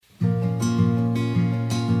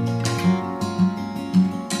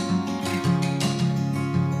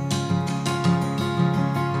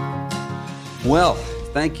Well,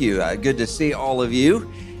 thank you. Good to see all of you,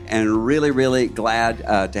 and really, really glad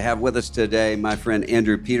to have with us today my friend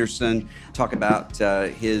Andrew Peterson, talk about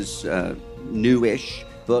his newish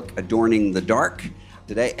book, Adorning the Dark,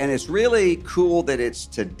 today. And it's really cool that it's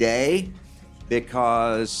today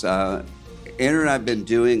because Andrew and I have been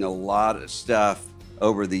doing a lot of stuff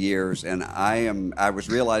over the years, and I was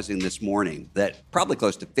realizing this morning that probably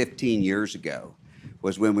close to 15 years ago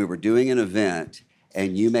was when we were doing an event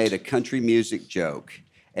and you made a country music joke,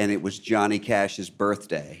 and it was Johnny Cash's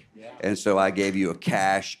birthday. Yeah. And so I gave you a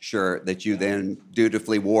Cash shirt that you then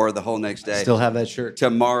dutifully wore the whole next day. I still have that shirt.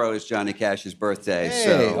 Tomorrow is Johnny Cash's birthday. Hey,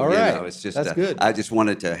 so, all right. It's just, that's good. I just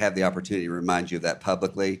wanted to have the opportunity to remind you of that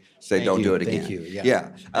publicly. Say, don't do it again. Thank you.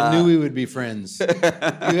 Yeah. I knew we would be friends. You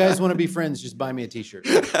guys want to be friends, just buy me a T-shirt.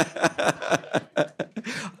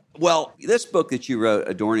 Well, this book that you wrote,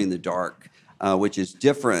 Adorning the Dark, which is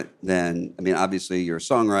different than, obviously you're a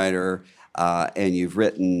songwriter, and you've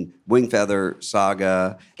written Wingfeather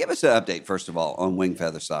Saga. Give us an update, first of all, on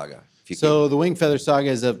Wingfeather Saga. So the Wingfeather Saga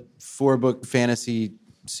is a 4-book fantasy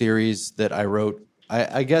series that I wrote.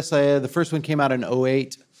 I guess the first one came out in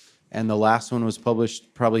 2008, and the last one was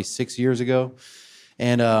published probably 6 years ago.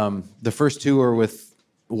 And the first two are with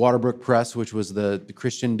Waterbrook Press, which was the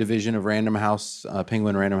Christian division of Random House,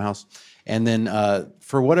 Penguin Random House. And then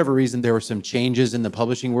for whatever reason, there were some changes in the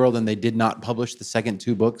publishing world, and they did not publish the second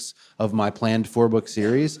 2 books of my planned 4-book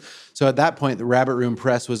series. So at that point, the Rabbit Room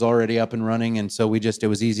Press was already up and running, and so it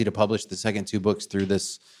was easy to publish the second 2 books through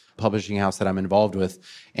this publishing house that I'm involved with.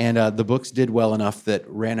 And the books did well enough that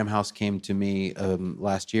Random House came to me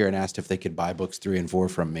last year and asked if they could buy books 3 and 4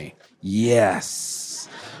 from me. Yes!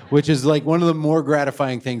 Which is like one of the more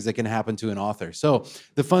gratifying things that can happen to an author. So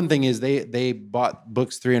the fun thing is they bought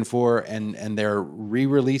books 3 and 4, and they're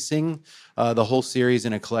re-releasing the whole series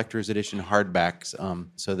in a collector's edition hardbacks.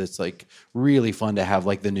 So that's like really fun to have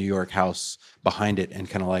like the New York house behind it and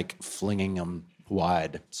kind of like flinging them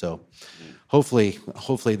wide. So hopefully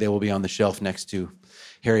they will be on the shelf next to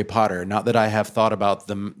Harry Potter. Not that I have thought about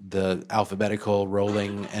the alphabetical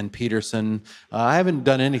Rowling and Peterson. I haven't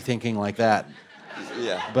done any thinking like that.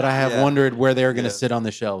 Yeah, but I have wondered where they're going to sit on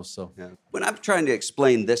the shelves. So when I'm trying to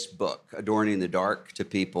explain this book, Adorning the Dark, to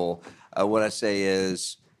people, what I say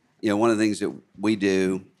is, one of the things that we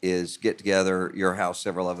do is get together at your house,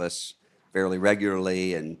 several of us, fairly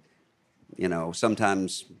regularly, and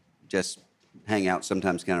sometimes just hang out,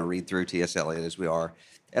 sometimes kind of read through T.S. Eliot as we are.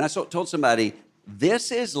 And I told somebody,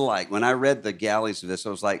 this is like, when I read the galleys of this, I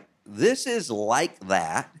was like, this is like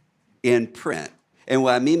that in print. And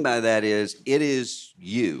what I mean by that is it is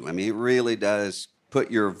you. It really does put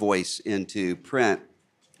your voice into print.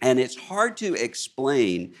 And it's hard to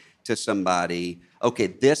explain to somebody, okay,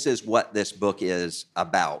 this is what this book is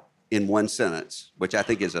about in one sentence, which I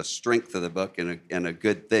think is a strength of the book and a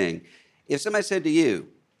good thing. If somebody said to you,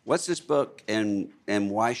 what's this book and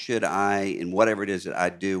why should I, and whatever it is that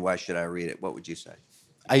I do, why should I read it? What would you say?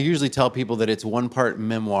 I usually tell people that it's one part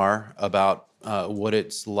memoir about what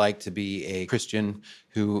it's like to be a Christian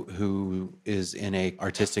who is in a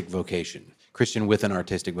artistic vocation, Christian with an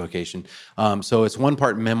artistic vocation. So it's one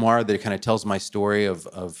part memoir that kind of tells my story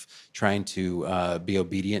of trying to be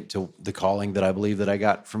obedient to the calling that I believe that I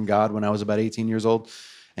got from God when I was about 18 years old,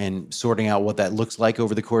 and sorting out what that looks like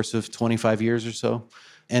over the course of 25 years or so.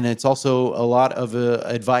 And it's also a lot of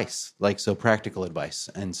advice, practical advice.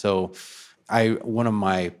 And so one of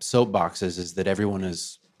my soapboxes is that everyone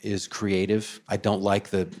is creative. I don't like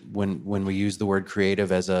when we use the word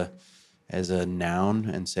creative as a noun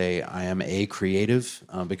and say I am a creative,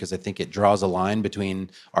 because I think it draws a line between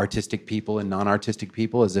artistic people and non-artistic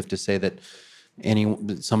people, as if to say that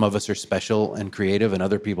some of us are special and creative and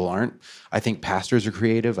other people aren't. I think pastors are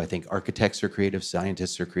creative. I think architects are creative.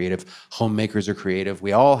 Scientists are creative. Homemakers are creative.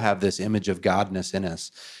 We all have this image of Godness in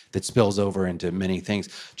us that spills over into many things.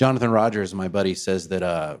 Jonathan Rogers, my buddy, says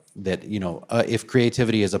that if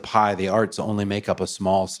creativity is a pie, the arts only make up a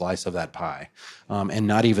small slice of that pie, and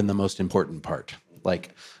not even the most important part.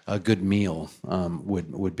 Like a good meal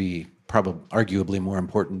would be probably arguably more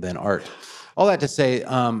important than art. All that to say,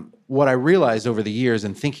 what I realized over the years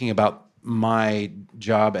in thinking about my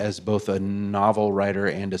job as both a novel writer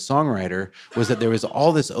and a songwriter was that there was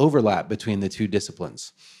all this overlap between the two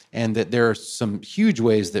disciplines, and that there are some huge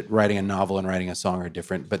ways that writing a novel and writing a song are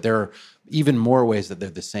different, but there are even more ways that they're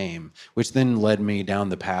the same, which then led me down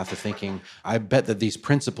the path of thinking, I bet that these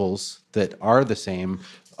principles that are the same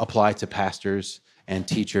apply to pastors and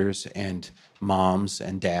teachers and moms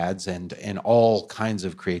and dads and all kinds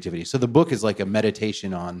of creativity. So the book is like a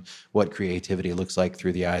meditation on what creativity looks like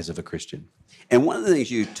through the eyes of a Christian. And one of the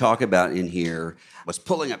things you talk about in here was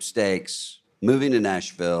pulling up stakes moving to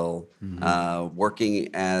Nashville,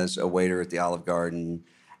 working as a waiter at the Olive Garden,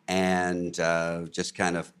 and just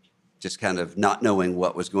kind of not knowing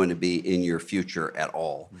what was going to be in your future at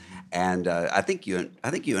all. And I think you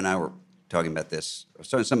and I were talking about this. I was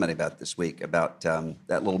talking to somebody about this week about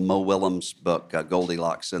that little Mo Willems book,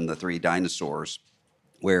 Goldilocks and the Three Dinosaurs,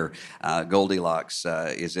 where Goldilocks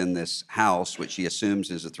is in this house, which she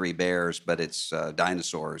assumes is the three bears, but it's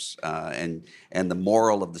dinosaurs. And the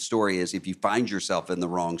moral of the story is, if you find yourself in the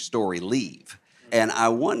wrong story, leave. And I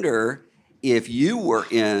wonder if you were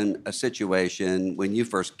in a situation when you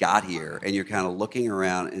first got here and you're kind of looking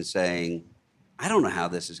around and saying, I don't know how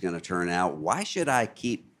this is going to turn out. Why should I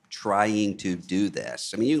keep trying to do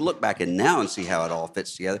this? I mean, you look back and now and see how it all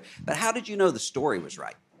fits together. But how did you know the story was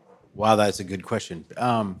right? Wow, that's a good question.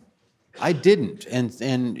 I didn't,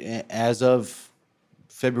 and as of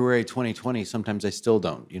February 2020, sometimes I still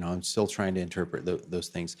don't. I'm still trying to interpret those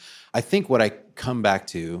things. I think what I come back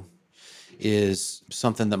to is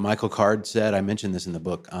something that Michael Card said. I mentioned this in the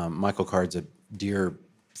book. Michael Card's a dear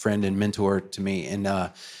friend and mentor to me,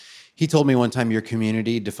 and he told me one time, your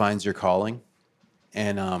community defines your calling.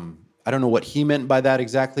 And I don't know what he meant by that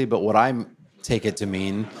exactly, but what I take it to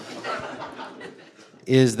mean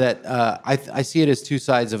is that I see it as two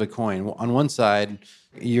sides of a coin. On one side,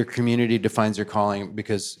 your community defines your calling,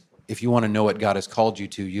 because if you want to know what God has called you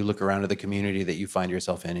to, you look around at the community that you find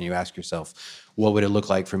yourself in and you ask yourself, what would it look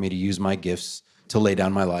like for me to use my gifts to lay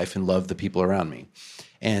down my life and love the people around me?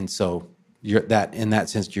 And so in that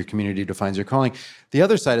sense, your community defines your calling. The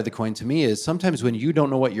other side of the coin to me is sometimes when you don't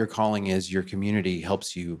know what your calling is, your community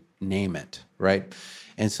helps you name it, right?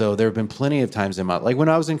 And so there have been plenty of times in my, like when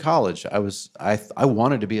I was in college, I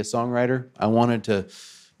wanted to be a songwriter. I wanted to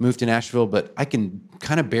move to Nashville, but I can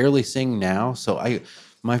kind of barely sing now. So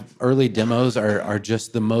my early demos are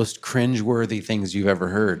just the most cringeworthy things you've ever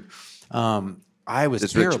heard. I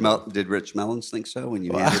was terrible. Did Rich Mullins think so when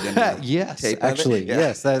you handed him the yes, tape actually,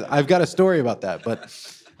 yes. I've got a story about that. But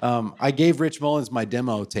I gave Rich Mullins my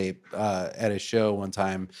demo tape at a show one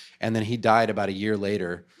time, and then he died about a year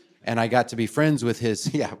later. And I got to be friends with his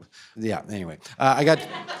Anyway, I got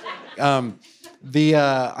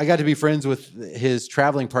to be friends with his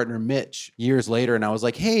traveling partner Mitch years later, and I was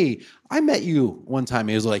like, "Hey, I met you one time."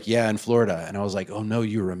 He was like, "Yeah, in Florida," and I was like, "Oh no,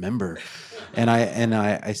 you remember?" And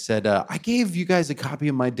I said, "I gave you guys a copy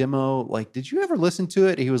of my demo. Like, did you ever listen to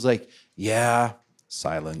it?" He was like, "Yeah."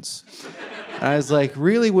 Silence. And I was like,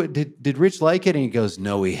 "Really? What did Rich like it?" And he goes,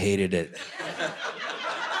 "No, he hated it."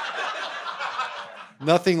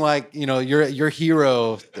 Nothing like, your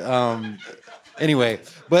hero. Anyway,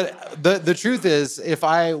 but the truth is, if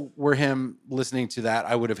I were him listening to that,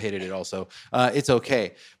 I would have hated it also. It's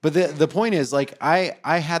okay. But the point is, like, I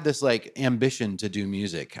had this like ambition to do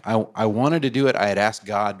music. I wanted to do it. I had asked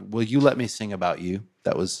God, will you let me sing about you?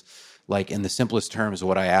 That was like in the simplest terms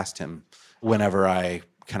what I asked him whenever I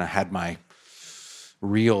kind of had my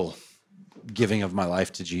real giving of my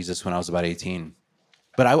life to Jesus when I was about 18.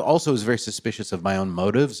 But I also was very suspicious of my own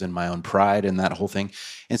motives and my own pride and that whole thing.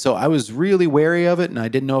 And so I was really wary of it, and I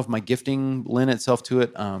didn't know if my gifting lent itself to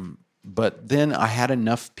it. But then I had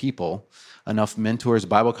enough people, enough mentors,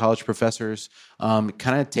 Bible college professors,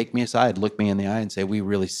 kind of take me aside, look me in the eye and say, we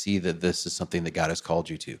really see that this is something that God has called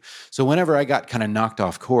you to. So whenever I got kind of knocked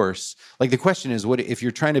off course, like the question is, what if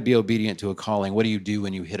you're trying to be obedient to a calling, what do you do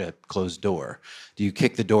when you hit a closed door? Do you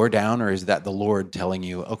kick the door down, or is that the Lord telling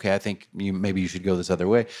you, okay, I think maybe you should go this other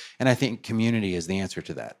way? And I think community is the answer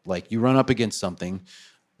to that. Like, you run up against something,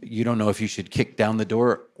 you don't know if you should kick down the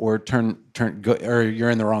door or or you're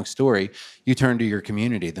in the wrong story. You turn to your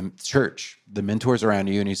community, the church, the mentors around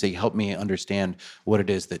you, and you say, help me understand what it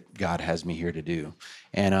is that God has me here to do.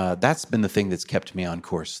 And that's been the thing that's kept me on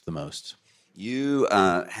course the most. You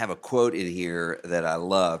have a quote in here that I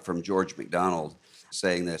love from George MacDonald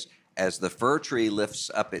saying this: as the fir tree lifts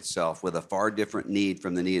up itself with a far different need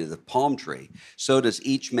from the need of the palm tree, so does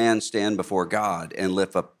each man stand before God and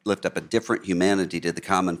lift up a different humanity to the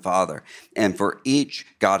common Father. And for each,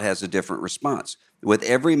 God has a different response. With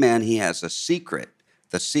every man, he has a secret,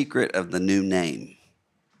 the secret of the new name.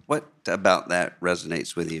 What about that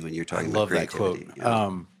resonates with you when you're talking about creativity? I love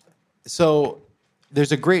that quote. So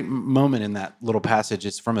there's a great moment in that little passage.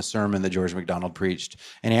 It's from a sermon that George MacDonald preached.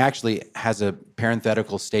 And he actually has a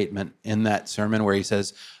parenthetical statement in that sermon where he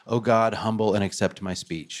says, "Oh God, humble and accept my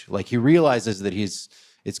speech." Like, he realizes that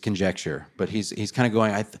it's conjecture, but he's kind of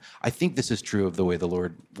going, I think this is true of the way the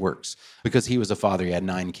Lord works. Because he was a father, he had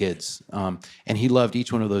 9 kids. And he loved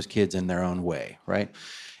each one of those kids in their own way, right?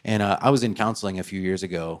 And I was in counseling a few years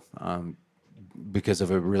ago, because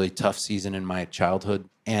of a really tough season in my childhood.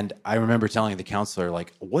 And I remember telling the counselor,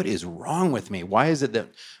 like, what is wrong with me? Why is it that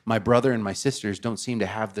my brother and my sisters don't seem to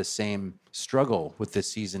have the same struggle with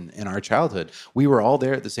this season in our childhood? We were all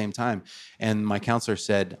there at the same time. And my counselor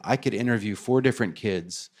said, I could interview 4 different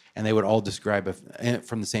kids and they would all describe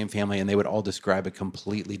from the same family, and they would all describe a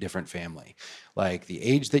completely different family, like the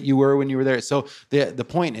age that you were when you were there. So the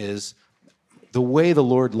point is, the way the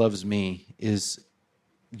Lord loves me is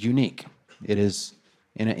unique. It is,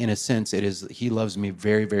 in a sense, it is, he loves me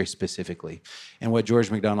very, very specifically. And what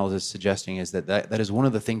George MacDonald is suggesting is that is one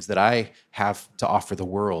of the things that I have to offer the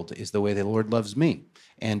world, is the way the Lord loves me.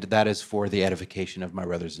 And that is for the edification of my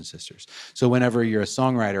brothers and sisters. So whenever you're a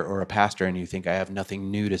songwriter or a pastor and you think, I have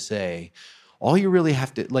nothing new to say, all you really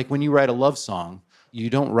have to, like when you write a love song,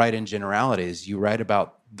 you don't write in generalities. You write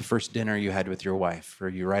about the first dinner you had with your wife, or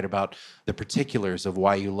you write about the particulars of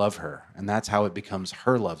why you love her. And that's how it becomes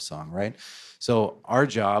her love song, right? So our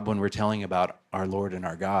job when we're telling about our Lord and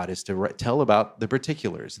our God is to tell about the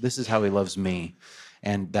particulars. This is how he loves me.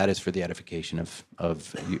 And that is for the edification of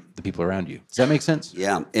you, the people around you. Does that make sense?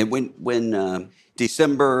 Yeah. And when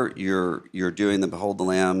December, you're doing the Behold the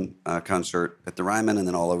Lamb concert at the Ryman and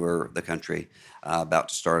then all over the country, about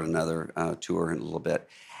to start another tour in a little bit.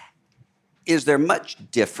 Is there much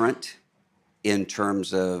different in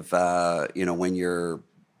terms of, when you're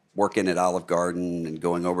working at Olive Garden and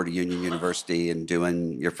going over to Union University and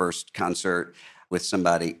doing your first concert with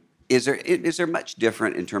somebody? Is there much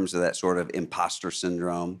different in terms of that sort of imposter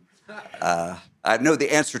syndrome? I know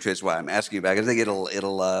the answer to it is why I'm asking you about it. I think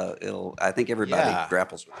it'll. I think everybody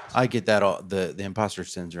grapples with it. I get that. The imposter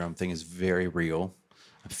syndrome thing is very real.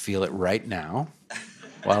 I feel it right now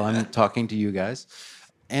while I'm talking to you guys.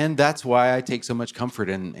 And that's why I take so much comfort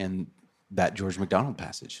in that George MacDonald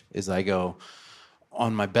passage, is I go,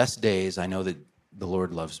 on my best days, I know that the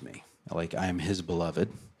Lord loves me. Like, I am his beloved.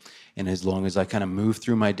 And as long as I kind of move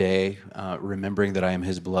through my day, remembering that I am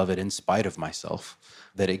his beloved in spite of myself,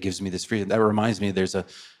 that it gives me this freedom. That reminds me, there's a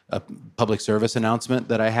public service announcement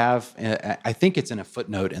that I have. I think it's in a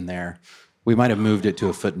footnote in there. We might have moved it to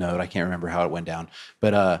a footnote. I can't remember how it went down.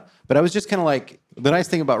 But I was just kind of like, the nice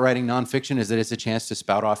thing about writing nonfiction is that it's a chance to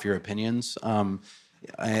spout off your opinions.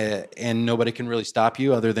 And nobody can really stop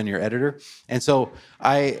you other than your editor. And so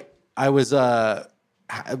I was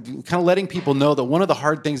kind of letting people know that one of the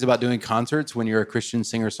hard things about doing concerts when you're a Christian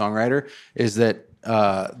singer-songwriter is that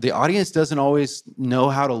the audience doesn't always know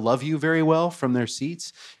how to love you very well from their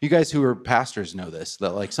seats. You guys who are pastors know this,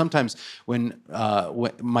 that like sometimes when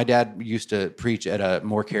my dad used to preach at a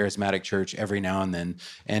more charismatic church every now and then,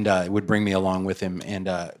 and would bring me along with him. And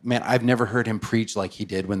man, I've never heard him preach like he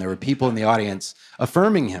did when there were people in the audience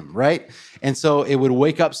affirming him, right? And so it would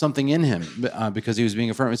wake up something in him because he was being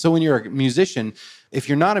affirmed. So when you're a musician, if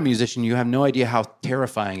you're not a musician, you have no idea how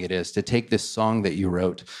terrifying it is to take this song that you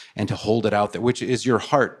wrote and to hold it out there, which is your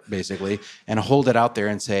heart, basically, and hold it out there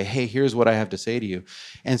and say, hey, here's what I have to say to you.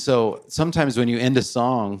 And so sometimes when you end a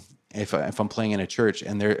song, if I'm playing in a church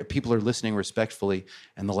and people are listening respectfully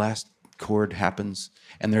and the last chord happens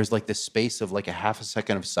and there's like this space of like a half a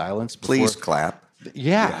second of silence. Please clap.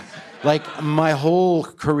 Yeah. Like my whole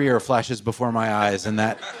career flashes before my eyes in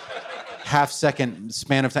that half-second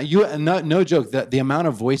span of time. No joke. The amount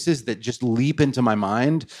of voices that just leap into my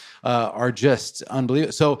mind are just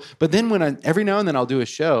unbelievable. So, but then every now and then I'll do a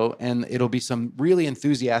show and it'll be some really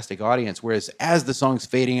enthusiastic audience, whereas as the song's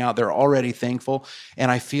fading out, they're already thankful,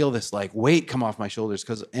 and I feel this like weight come off my shoulders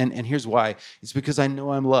and here's why. It's because I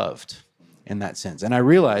know I'm loved in that sense, and I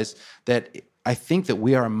realize that I think that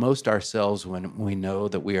we are most ourselves when we know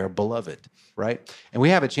that we are beloved, right? And we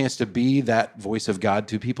have a chance to be that voice of God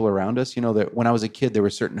to people around us. You know, that when I was a kid, there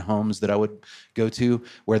were certain homes that I would go to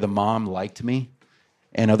where the mom liked me,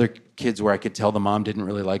 and other kids where I could tell the mom didn't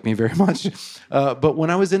really like me very much. But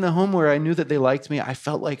when I was in the home where I knew that they liked me, I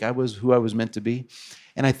felt like I was who I was meant to be.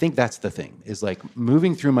 And I think that's the thing, is like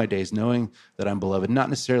moving through my days knowing that I'm beloved, not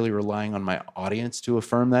necessarily relying on my audience to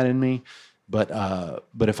affirm that in me, but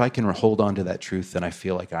if I can hold on to that truth, then I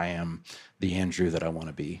feel like I am the Andrew that I want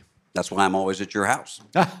to be. That's why I'm always at your house.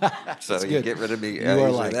 So you good. Get rid of me You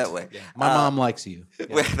are liked. that way. Yeah. My mom likes you. Yeah.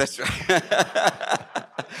 Well, that's right.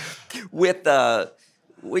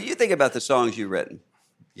 When you think about the songs you've written,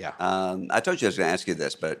 yeah. I told you I was going to ask you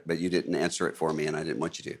this, but you didn't answer it for me, and I didn't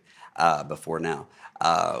want you to before now.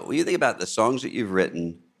 When you think about the songs that you've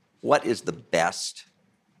written, what is the best,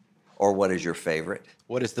 or what is your favorite?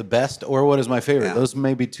 What is the best, or what is my favorite? Yeah. Those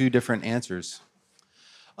may be two different answers.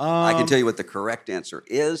 I can tell you what the correct answer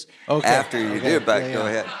is after you do, but go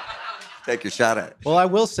ahead. Take your shot at it. Well, I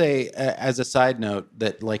will say, as a side note,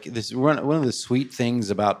 that like this one of the sweet things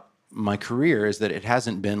about my career is that it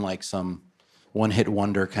hasn't been like some one-hit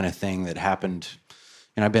wonder kind of thing that happened.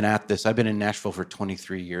 And I've been at this. I've been in Nashville for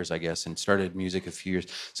 23 years, I guess, and started music a few years.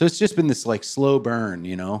 So it's just been this like slow burn,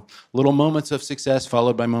 little moments of success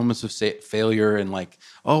followed by moments of failure, and like,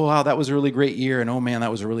 oh wow, that was a really great year, and oh man,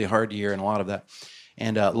 that was a really hard year, and a lot of that,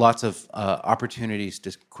 and lots of opportunities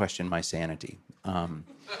to question my sanity.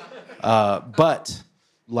 But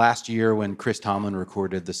last year when Chris Tomlin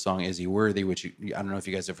recorded the song "Is He Worthy," which I don't know if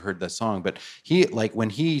you guys have heard that song, but when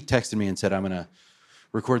he texted me and said, "I'm gonna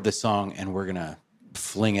record this song and we're gonna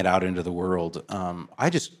fling it out into the world," I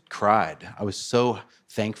just cried. I was so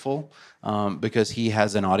thankful because he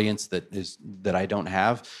has an audience that I don't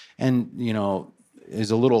have. And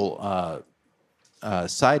as a little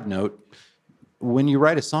side note, when you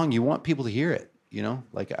write a song, you want people to hear it.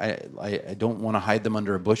 Like I don't want to hide them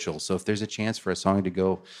under a bushel. So if there's a chance for a song to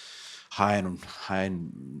go high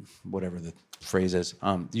and whatever the phrase is,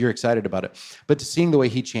 you're excited about it. But seeing the way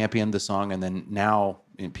he championed the song, and then now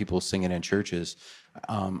people sing it in churches,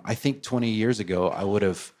 I think 20 years ago I would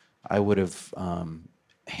have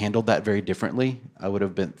handled that very differently. I would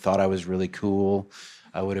have thought I was really cool.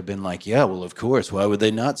 I would have been like, yeah, well, of course. Why would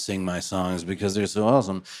they not sing my songs? Because they're so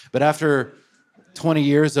awesome. But after 20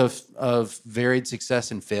 years of varied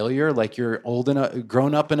success and failure, like you're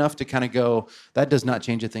grown up enough to kind of go, that does not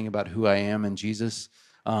change a thing about who I am in Jesus.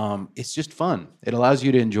 It's just fun. It allows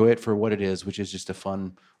you to enjoy it for what it is, which is just a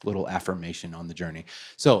fun little affirmation on the journey.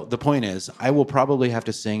 So the point is, I will probably have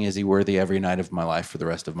to sing "Is He Worthy" every night of my life for the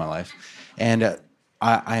rest of my life. And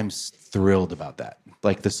I am thrilled about that.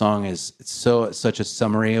 Like the song is such a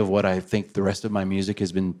summary of what I think the rest of my music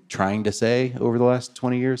has been trying to say over the last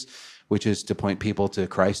 20 years, which is to point people to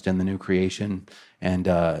Christ and the new creation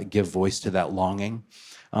and give voice to that longing.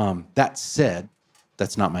 That said,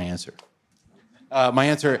 that's not my answer. My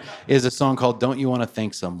answer is a song called "Don't You Want to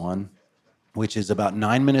Thank Someone," which is about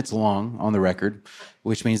 9 minutes long on the record,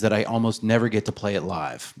 which means that I almost never get to play it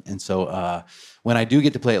live. And so when I do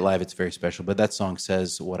get to play it live, it's very special. But that song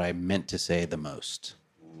says what I meant to say the most.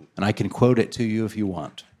 And I can quote it to you if you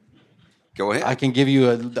want. Go ahead. I can give you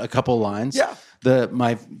a couple lines. Yeah.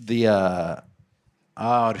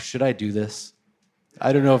 Should I do this?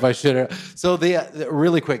 I don't know if I should. So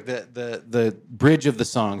really quick, the bridge of the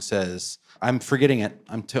song says, I'm forgetting it.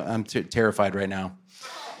 I'm terrified right now.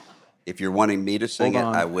 If you're wanting me to sing it,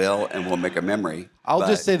 I will, and we'll make a memory. I'll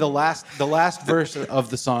just say the last verse of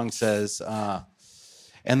the song says,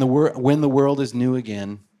 when the world is new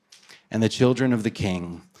again, and the children of the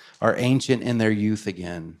King are ancient in their youth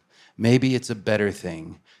again, maybe it's a better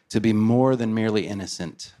thing to be more than merely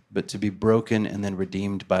innocent, but to be broken and then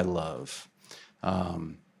redeemed by love.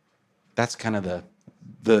 That's kind of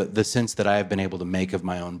the sense that I have been able to make of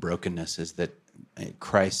my own brokenness, is that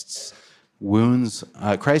Christ's wounds,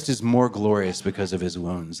 Christ is more glorious because of his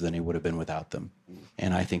wounds than he would have been without them.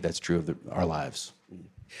 And I think that's true of our lives.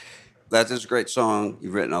 That is a great song.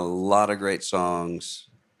 You've written a lot of great songs.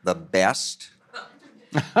 The best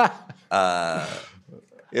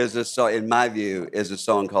is a song, in my view, is a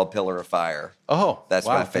song called "Pillar of Fire." Oh, that's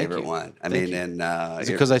wow, my favorite one. Is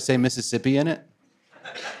it because I say Mississippi in it?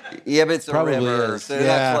 Yeah, but it's Probably a river, is. so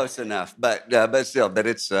Yeah. not close enough. But still,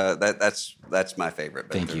 it's that's my favorite.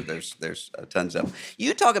 But Thank you. There's tons of them.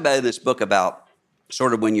 You talk about in this book about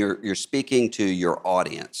sort of when you're speaking to your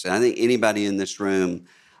audience, and I think anybody in this room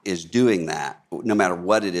is doing that, no matter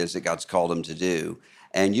what it is that God's called them to do.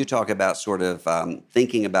 And you talk about sort of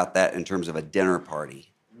thinking about that in terms of a dinner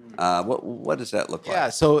party. What does that look like? Yeah,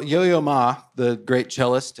 so Yo-Yo Ma, the great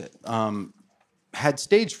cellist, had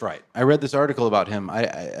stage fright. I read this article about him.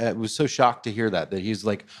 I was so shocked to hear that he's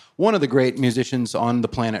like one of the great musicians on the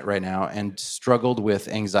planet right now and struggled with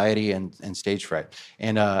anxiety and stage fright.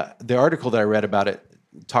 And the article that I read about it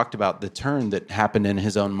talked about the turn that happened in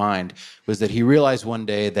his own mind was that he realized one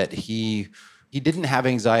day that he didn't have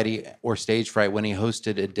anxiety or stage fright when he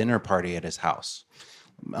hosted a dinner party at his house.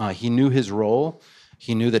 He knew his role.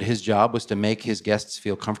 He knew that his job was to make his guests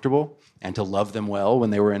feel comfortable and to love them well when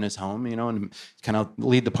they were in his home, and kind of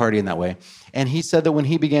lead the party in that way. And he said that when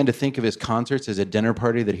he began to think of his concerts as a dinner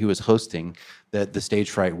party that he was hosting, that the stage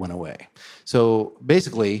fright went away. So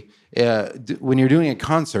basically, when you're doing a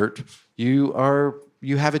concert, you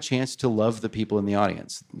have a chance to love the people in the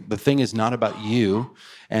audience. The thing is not about you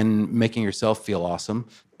and making yourself feel awesome.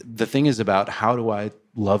 The thing is about how do I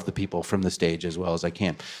love the people from the stage as well as I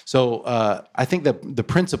can. So I think that the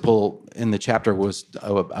principle in the chapter was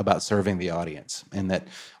about serving the audience, and that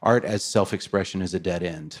art as self-expression is a dead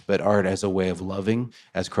end, but art as a way of loving,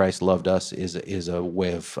 as Christ loved us, is a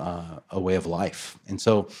way of life. And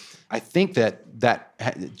so I think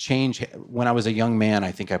that change, when I was a young man,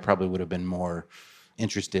 I think I probably would have been more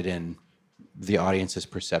interested in the audience's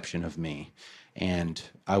perception of me. And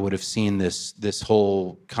I would have seen this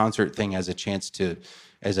whole concert thing as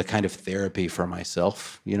a kind of therapy for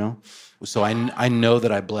myself, you know? So I know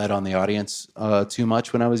that I bled on the audience too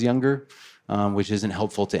much when I was younger, which isn't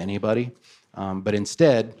helpful to anybody. But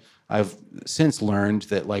instead, I've since learned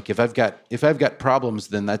that, like, if I've got problems,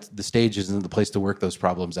 then the stage isn't the place to work those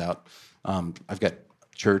problems out. I've got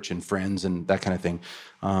church and friends and that kind of thing.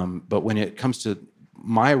 But when it comes to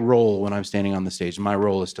my role, when I'm standing on the stage, my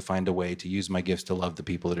role is to find a way to use my gifts to love the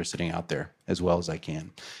people that are sitting out there as well as I can.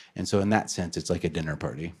 And so in that sense, it's like a dinner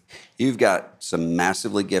party. You've got some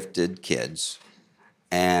massively gifted kids,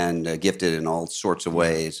 and gifted in all sorts of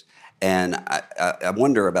ways. And I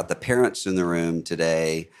wonder about the parents in the room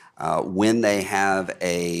today, when they have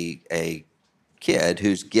a kid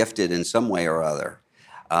who's gifted in some way or other,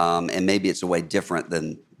 and maybe it's a way different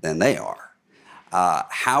than they are.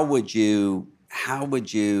 How would you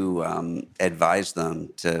advise them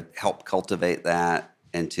to help cultivate that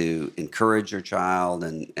and to encourage your child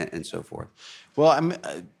and so forth? Well,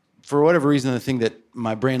 for whatever reason, the thing that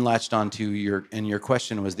my brain latched onto in your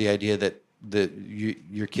question was the idea that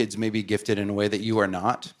your kids may be gifted in a way that you are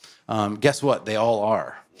not. Guess what? They all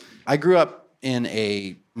are. I grew up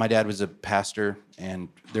my dad was a pastor, and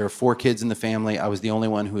there are 4 kids in the family. I was the only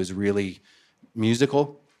one who was really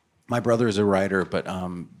musical. My brother is a writer, but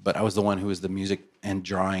I was the one who was the music and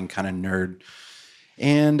drawing kind of nerd.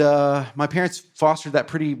 And my parents fostered that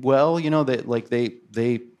pretty well. You know, that like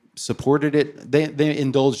they supported it. They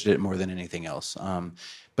indulged it more than anything else.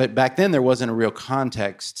 But back then there wasn't a real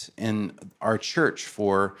context in our church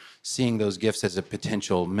for seeing those gifts as a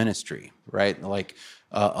potential ministry, right? Like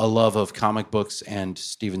a love of comic books and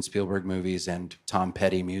Steven Spielberg movies and Tom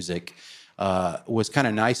Petty music was kind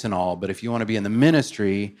of nice and all, but if you want to be in the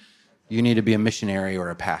ministry, you need to be a missionary or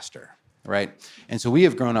a pastor, right? And so we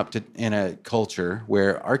have grown up in a culture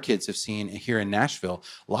where our kids have seen here in Nashville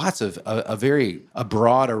lots of a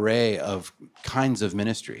broad array of kinds of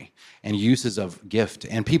ministry and uses of gift,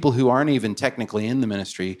 and people who aren't even technically in the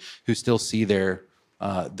ministry who still see the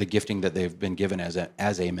gifting that they've been given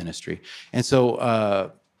as a ministry. And so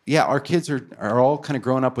our kids are all kind of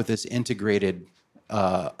growing up with this integrated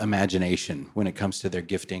imagination when it comes to their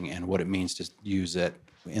gifting and what it means to use it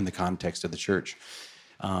in the context of the church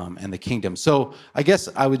and the kingdom. So I guess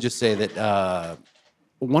I would just say that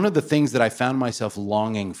one of the things that I found myself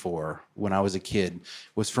longing for when I was a kid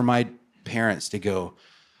was for my parents to go,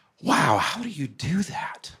 wow, how do you do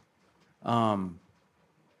that?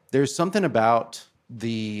 There's something about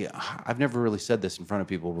I've never really said this in front of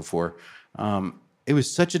people before. It was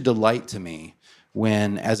such a delight to me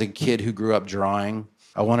when, as a kid who grew up drawing,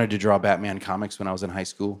 I wanted to draw Batman comics when I was in high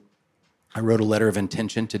school. I wrote a letter of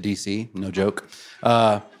intention to DC, no joke.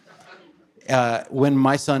 When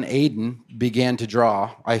my son Aiden began to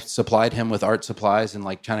draw, I supplied him with art supplies and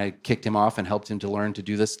like kind of kicked him off and helped him to learn to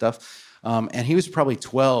do this stuff. And he was probably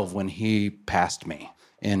 12 when he passed me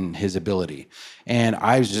in his ability. And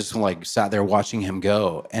I was just like sat there watching him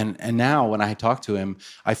go. And now when I talk to him,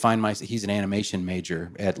 I find he's an animation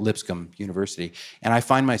major at Lipscomb University. And I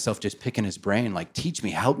find myself just picking his brain, like, teach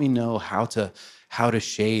me, help me know how to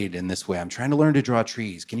shade in this way. I'm trying to learn to draw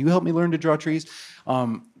trees. Can you help me learn to draw trees?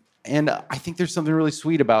 And I think there's something really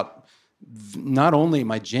sweet about not only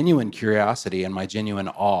my genuine curiosity and my genuine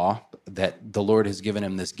awe that the Lord has given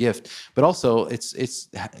him this gift, but also it's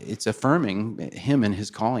affirming him and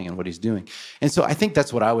his calling and what he's doing. And so I think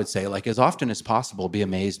that's what I would say, like, as often as possible, be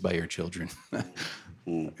amazed by your children.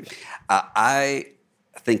 I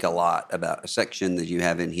think a lot about a section that you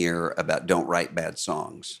have in here about don't write bad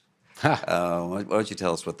songs. Why don't you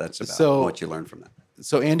tell us what that's about and what you learned from that?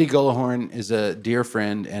 So Andy Gullahorn is a dear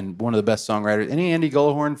friend and one of the best songwriters. Any Andy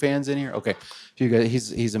Gullahorn fans in here? Okay, you guys,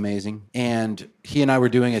 he's amazing. And he and I were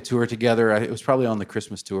doing a tour together. It was probably on the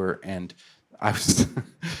Christmas tour, and I was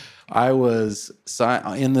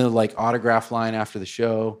in the like autograph line after the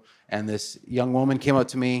show, and this young woman came up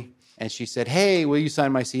to me and she said, "Hey, will you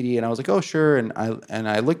sign my CD?" And I was like, "Oh, sure." And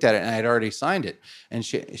I looked at it and I had already signed it. And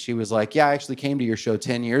she was like, "Yeah, I actually came to your show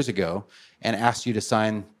 10 years ago and asked you to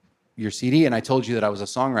sign your CD, and I told you that I was a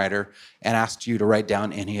songwriter and asked you to write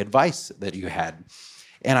down any advice that you had."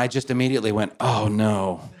 And I just immediately went, "Oh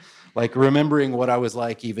no, like remembering what I was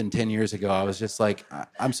like even 10 years ago. I was just like,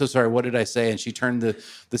 I'm so sorry, what did I say? And she turned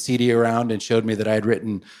the CD around and showed me that I had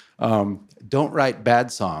written, Don't Write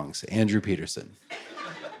Bad Songs, Andrew Peterson.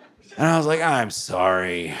 And I was like, I'm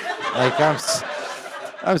sorry. Like,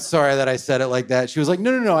 I'm sorry that I said it like that. She was like,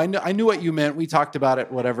 no, I knew what you meant. We talked about it,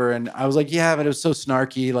 whatever. And I was like, yeah, but it was so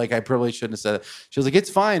snarky. Like, I probably shouldn't have said it. She was like, it's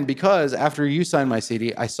fine, because after you signed my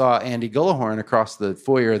CD, I saw Andy Gullahorn across the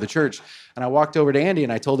foyer of the church. And I walked over to Andy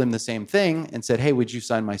and I told him the same thing and said, hey, would you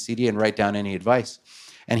sign my CD and write down any advice?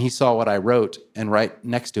 And he saw what I wrote, and right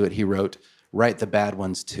next to it, he wrote, write the bad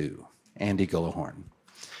ones too, Andy Gullahorn.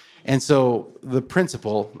 And so the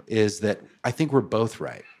principle is that I think we're both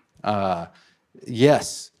right.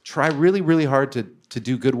 Yes, try really, really hard to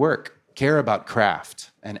do good work. Care about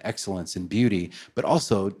craft and excellence and beauty, but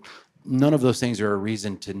also none of those things are a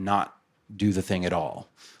reason to not do the thing at all.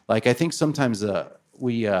 Like, I think sometimes the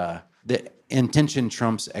intention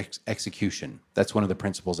trumps execution. That's one of the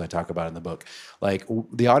principles I talk about in the book. Like,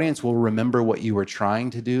 the audience will remember what you were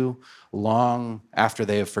trying to do long after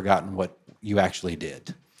they have forgotten what you actually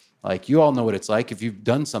did. Like, you all know what it's like. If you've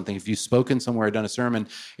done something, if you've spoken somewhere or done a sermon,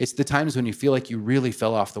 it's the times when you feel like you really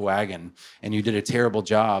fell off the wagon and you did a terrible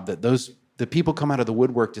job that the people come out of the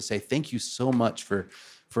woodwork to say, thank you so much for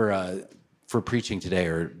preaching today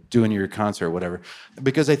or doing your concert or whatever.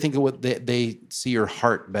 Because I think they see your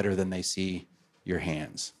heart better than they see your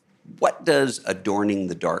hands. What does adorning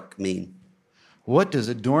the dark mean? What does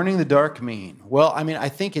adorning the dark mean? Well, I mean, I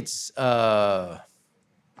think it's...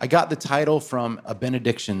 I got the title from a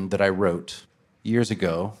benediction that I wrote years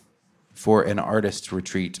ago for an artist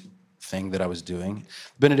retreat thing that I was doing.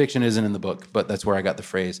 Benediction isn't in the book, but that's where I got the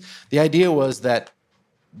phrase. The idea was that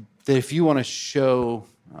if you want to show...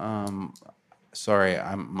 my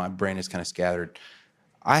brain is kind of scattered.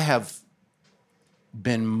 I have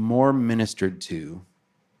been more ministered to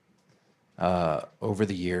over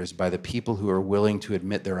the years by the people who are willing to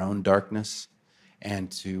admit their own darkness and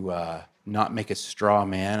to... not make a straw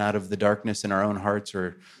man out of the darkness in our own hearts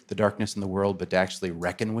or the darkness in the world, but to actually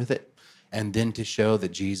reckon with it, and then to show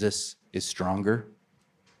that Jesus is stronger.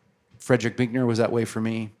 Frederick Buechner was that way for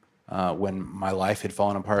me. When my life had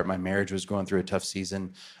fallen apart, my marriage was going through a tough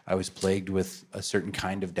season, I was plagued with a certain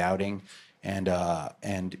kind of doubting,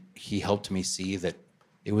 and he helped me see that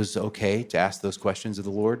it was okay to ask those questions of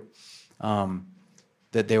the Lord.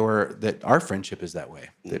 That our friendship is that way.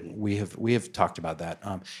 That we have talked about that.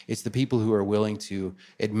 It's the people who are willing to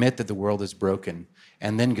admit that the world is broken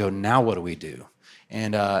and then go, now what do we do?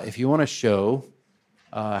 And if you want to show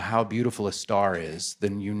how beautiful a star is,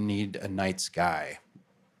 then you need a night sky.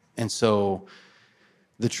 And so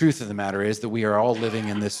the truth of the matter is that we are all living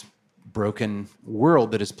in this broken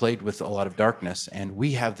world that is plagued with a lot of darkness, and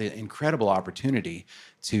we have the incredible opportunity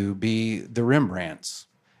to be the Rembrandts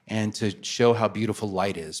and to show how beautiful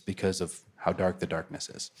light is because of how dark the darkness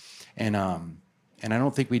is. And I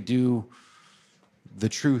don't think we do the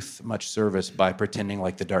truth much service by pretending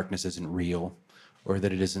like the darkness isn't real or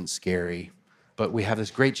that it isn't scary. But we have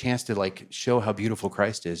this great chance to like show how beautiful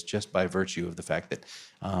Christ is just by virtue of the fact that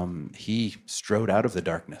he strode out of the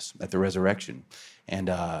darkness at the resurrection. And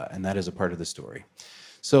that is a part of the story.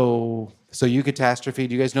 So eucatastrophe,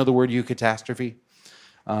 do you guys know the word eucatastrophe?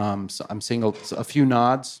 So I'm seeing a few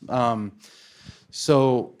nods.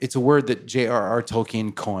 So it's a word that J.R.R.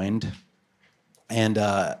 Tolkien coined, and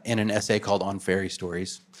in an essay called On Fairy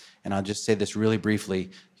Stories. And I'll just say this really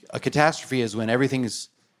briefly. A catastrophe is when everything's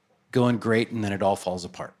going great and then it all falls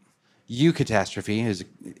apart. Eucatastrophe is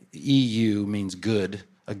EU means good.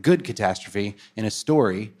 A good catastrophe in a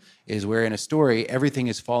story is where in a story everything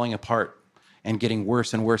is falling apart and getting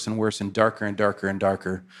worse and worse and worse and darker and darker and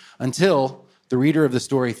darker until the reader of the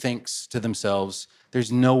story thinks to themselves, there's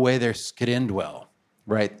no way this could end well,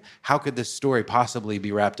 right? How could this story possibly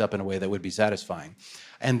be wrapped up in a way that would be satisfying?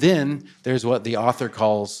 And then there's what the author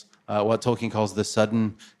calls, what Tolkien calls the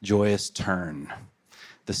sudden joyous turn.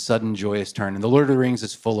 The sudden joyous turn. And the Lord of the Rings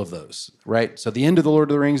is full of those, right? So the end of the Lord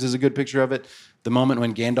of the Rings is a good picture of it. The moment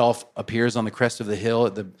when Gandalf appears on the crest of the hill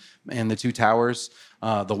in the two towers,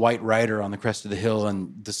 the White Rider on the crest of the hill,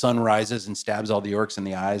 and the sun rises and stabs all the orcs in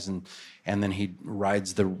the eyes, and then he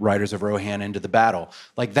rides the riders of Rohan into the battle.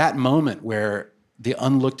 Like that moment where the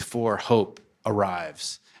unlooked for hope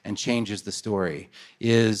arrives and changes the story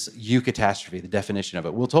is eucatastrophe, the definition of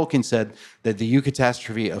it. Well, Tolkien said that the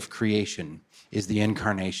eucatastrophe of creation is the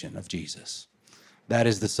incarnation of Jesus. That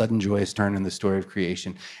is the sudden joyous turn in the story of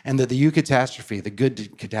creation. And that the eucatastrophe, the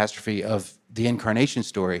good catastrophe of the incarnation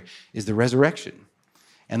story, is the resurrection.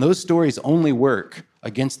 And those stories only work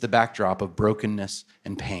against the backdrop of brokenness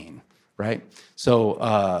and pain, right?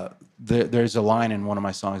 So there's a line in one of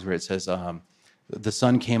my songs where it says, the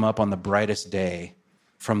sun came up on the brightest day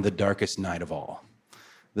from the darkest night of all.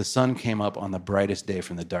 The sun came up on the brightest day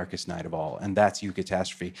from the darkest night of all. And that's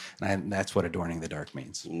eucatastrophe. And that's what adorning the dark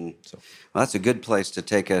means. So, Well, that's a good place to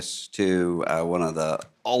take us to one of the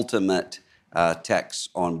ultimate texts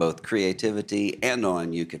on both creativity and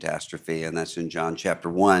on eucatastrophe, and that's in John chapter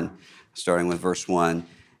 1, starting with verse 1.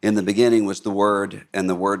 In the beginning was the Word, and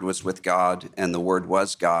the Word was with God, and the Word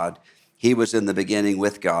was God. He was in the beginning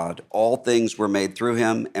with God. All things were made through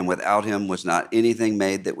him, and without him was not anything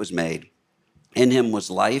made that was made. In him was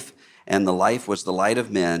life, and the life was the light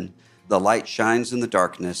of men. The light shines in the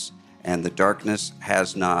darkness, and the darkness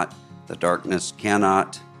has not, the darkness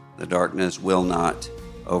cannot, the darkness will not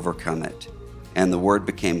overcome it. And the Word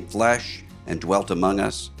became flesh and dwelt among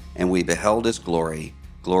us, and we beheld his glory,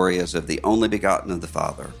 glory as of the only begotten of the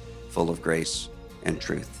Father, full of grace and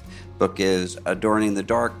truth. Book is Adorning the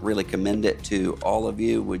Dark. Really commend it to all of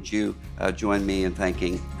you. Would you join me in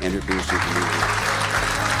thanking Andrew Peterson for being here?